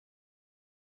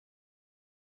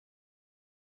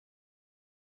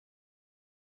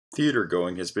Theater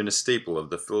going has been a staple of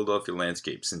the Philadelphia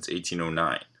landscape since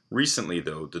 1809. Recently,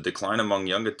 though, the decline among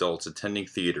young adults attending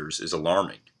theaters is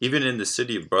alarming. Even in the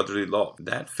city of brotherly love,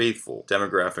 that faithful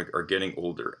demographic are getting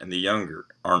older, and the younger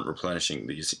aren't replenishing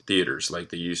these theaters like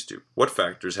they used to. What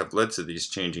factors have led to these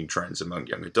changing trends among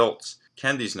young adults?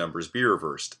 Can these numbers be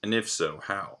reversed, and if so,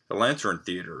 how? The Lantern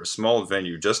Theater, a small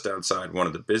venue just outside one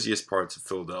of the busiest parts of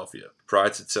Philadelphia,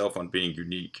 prides itself on being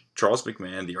unique. Charles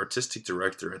McMahon, the artistic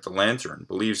director at the Lantern,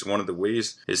 believes one of the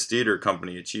ways his theater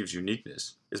company achieves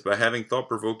uniqueness is by having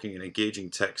thought-provoking and engaging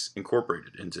text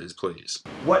incorporated into his plays.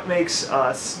 What makes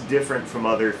us different from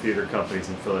other theater companies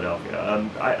in Philadelphia?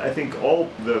 I think all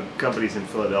the companies in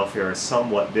Philadelphia are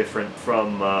somewhat different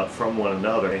from one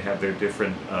another. They have their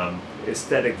different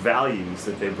aesthetic values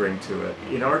that they bring to it.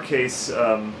 In our case,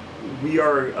 we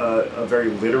are a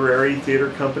very literary theater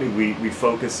company. We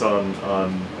focus on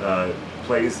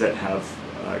plays that have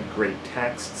great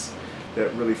texts,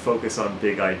 that really focus on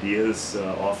big ideas,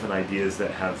 often ideas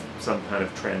that have some kind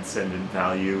of transcendent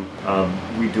value.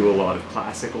 We do a lot of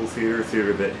classical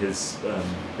theater that has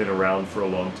been around for a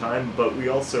long time, but we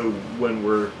also, when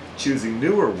we're choosing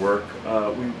newer work,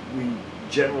 we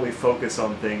generally focus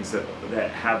on things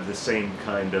that have the same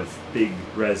kind of big,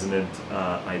 resonant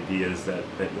ideas that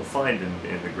you'll find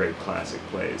in the great classic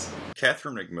plays.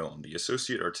 Catherine McMillan, the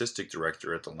Associate Artistic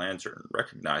Director at the Lantern,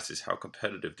 recognizes how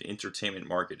competitive the entertainment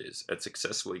market is at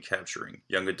successfully capturing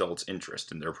young adults'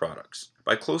 interest in their products.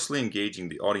 By closely engaging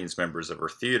the audience members of her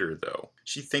theater, though,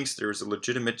 she thinks there is a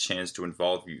legitimate chance to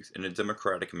involve youth in a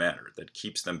democratic manner that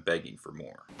keeps them begging for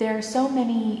more. There are so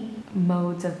many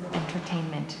modes of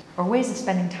entertainment, or ways of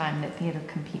spending time that theater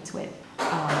competes with.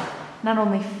 Not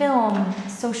only film,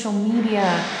 social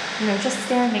media, just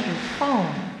staring at your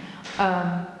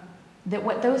phone. That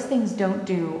what those things don't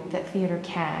do that theater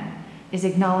can is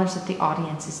acknowledge that the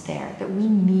audience is there, that we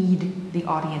need the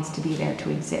audience to be there to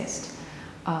exist.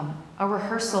 A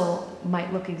rehearsal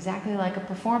might look exactly like a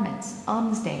performance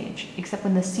on stage, except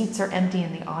when the seats are empty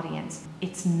in the audience.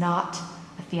 It's not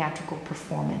a theatrical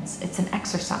performance, it's an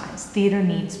exercise. Theater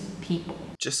needs people.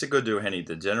 Jessica Doheny,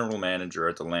 the general manager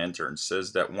at the Lantern,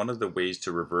 says that one of the ways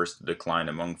to reverse the decline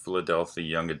among Philadelphia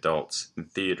young adults in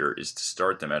theater is to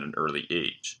start them at an early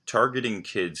age. Targeting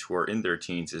kids who are in their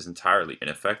teens is entirely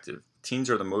ineffective. Teens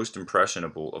are the most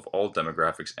impressionable of all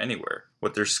demographics anywhere.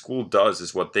 What their school does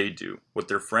is what they do. What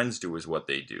their friends do is what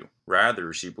they do.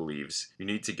 Rather, she believes, you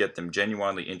need to get them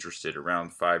genuinely interested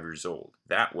around 5 years old.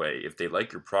 That way, if they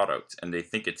like your product and they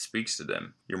think it speaks to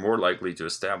them, you're more likely to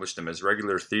establish them as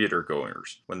regular theater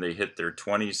goers when they hit their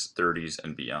 20s, 30s,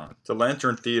 and beyond. The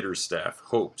Lantern Theater staff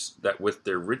hopes that with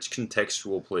their rich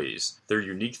contextual plays, their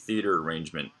unique theater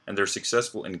arrangement, and their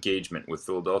successful engagement with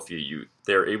Philadelphia youth,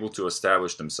 they are able to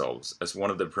establish themselves as one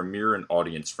of the premier and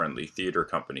audience-friendly theater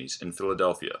companies in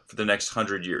Philadelphia for the next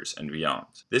 100 years and beyond.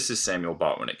 This is Samuel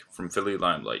Botwinick from Philly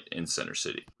Limelight in Center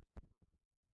City.